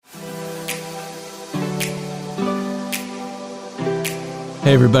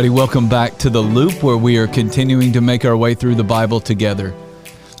Hey everybody, welcome back to The Loop, where we are continuing to make our way through the Bible together.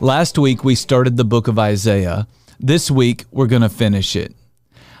 Last week we started the book of Isaiah. This week we're going to finish it.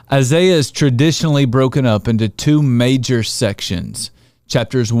 Isaiah is traditionally broken up into two major sections,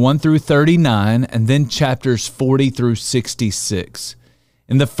 chapters 1 through 39 and then chapters 40 through 66.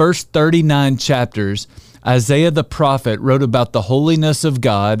 In the first 39 chapters, Isaiah the prophet wrote about the holiness of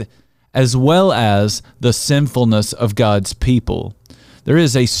God as well as the sinfulness of God's people. There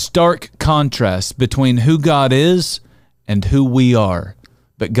is a stark contrast between who God is and who we are,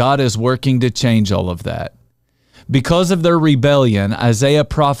 but God is working to change all of that. Because of their rebellion, Isaiah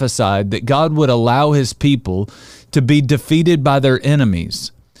prophesied that God would allow his people to be defeated by their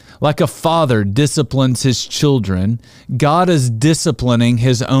enemies. Like a father disciplines his children, God is disciplining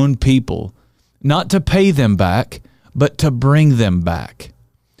his own people, not to pay them back, but to bring them back.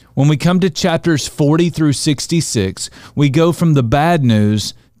 When we come to chapters 40 through 66, we go from the bad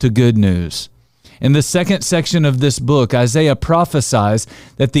news to good news. In the second section of this book, Isaiah prophesies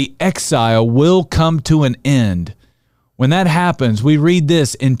that the exile will come to an end. When that happens, we read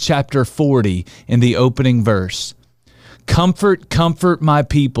this in chapter 40 in the opening verse. "Comfort, comfort my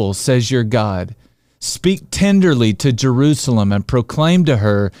people, says your God. Speak tenderly to Jerusalem and proclaim to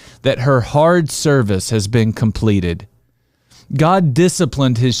her that her hard service has been completed." God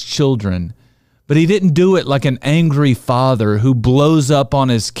disciplined his children, but he didn't do it like an angry father who blows up on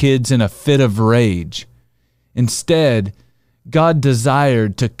his kids in a fit of rage. Instead, God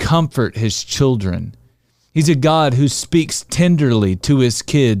desired to comfort his children. He's a God who speaks tenderly to his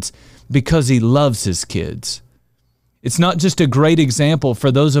kids because he loves his kids. It's not just a great example for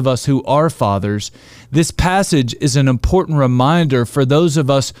those of us who are fathers. This passage is an important reminder for those of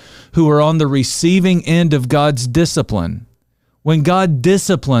us who are on the receiving end of God's discipline. When God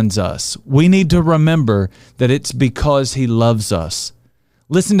disciplines us, we need to remember that it's because he loves us.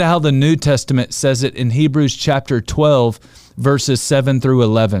 Listen to how the New Testament says it in Hebrews chapter 12, verses 7 through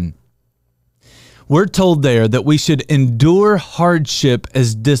 11. We're told there that we should endure hardship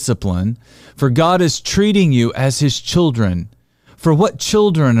as discipline, for God is treating you as his children. For what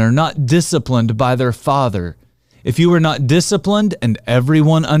children are not disciplined by their father? If you are not disciplined, and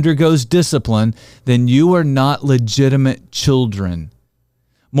everyone undergoes discipline, then you are not legitimate children.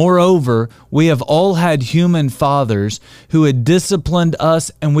 Moreover, we have all had human fathers who had disciplined us,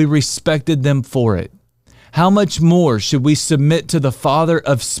 and we respected them for it. How much more should we submit to the Father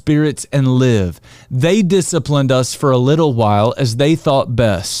of spirits and live? They disciplined us for a little while as they thought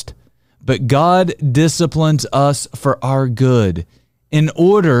best. But God disciplines us for our good, in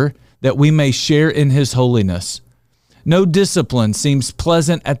order that we may share in his holiness. No discipline seems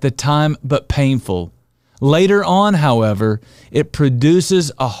pleasant at the time, but painful. Later on, however, it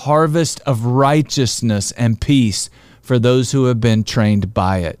produces a harvest of righteousness and peace for those who have been trained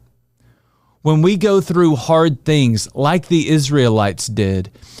by it. When we go through hard things like the Israelites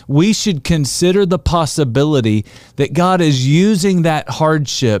did, we should consider the possibility that God is using that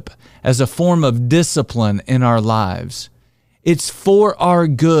hardship as a form of discipline in our lives. It's for our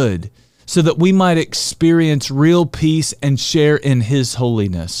good, so that we might experience real peace and share in his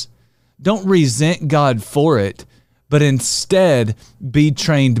holiness. Don't resent God for it, but instead be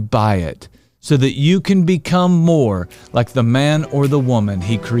trained by it, so that you can become more like the man or the woman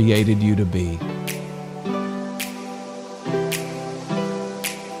he created you to be.